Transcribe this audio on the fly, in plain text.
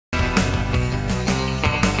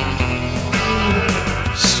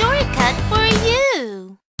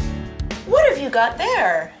got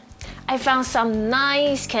there? I found some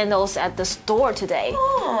nice candles at the store today.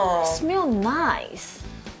 Oh. Smell nice.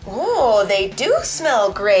 Oh, they do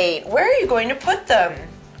smell great. Where are you going to put them?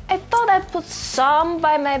 I thought I'd put some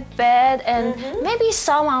by my bed and maybe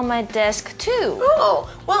some on my desk too. Oh,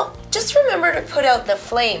 well, just remember to put out the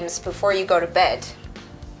flames before you go to bed.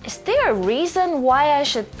 Is there a reason why I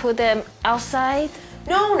should put them outside?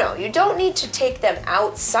 No, you don't need to take them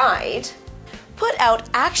outside. Put out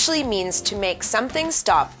actually means to make something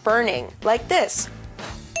stop burning, like this.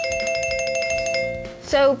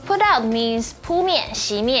 So put out means 扑灭,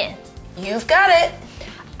熄灭. You've got it.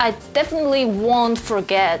 I definitely won't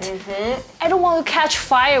forget. I don't want to catch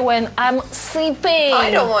fire when I'm sleeping. I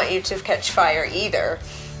don't want you to catch fire either.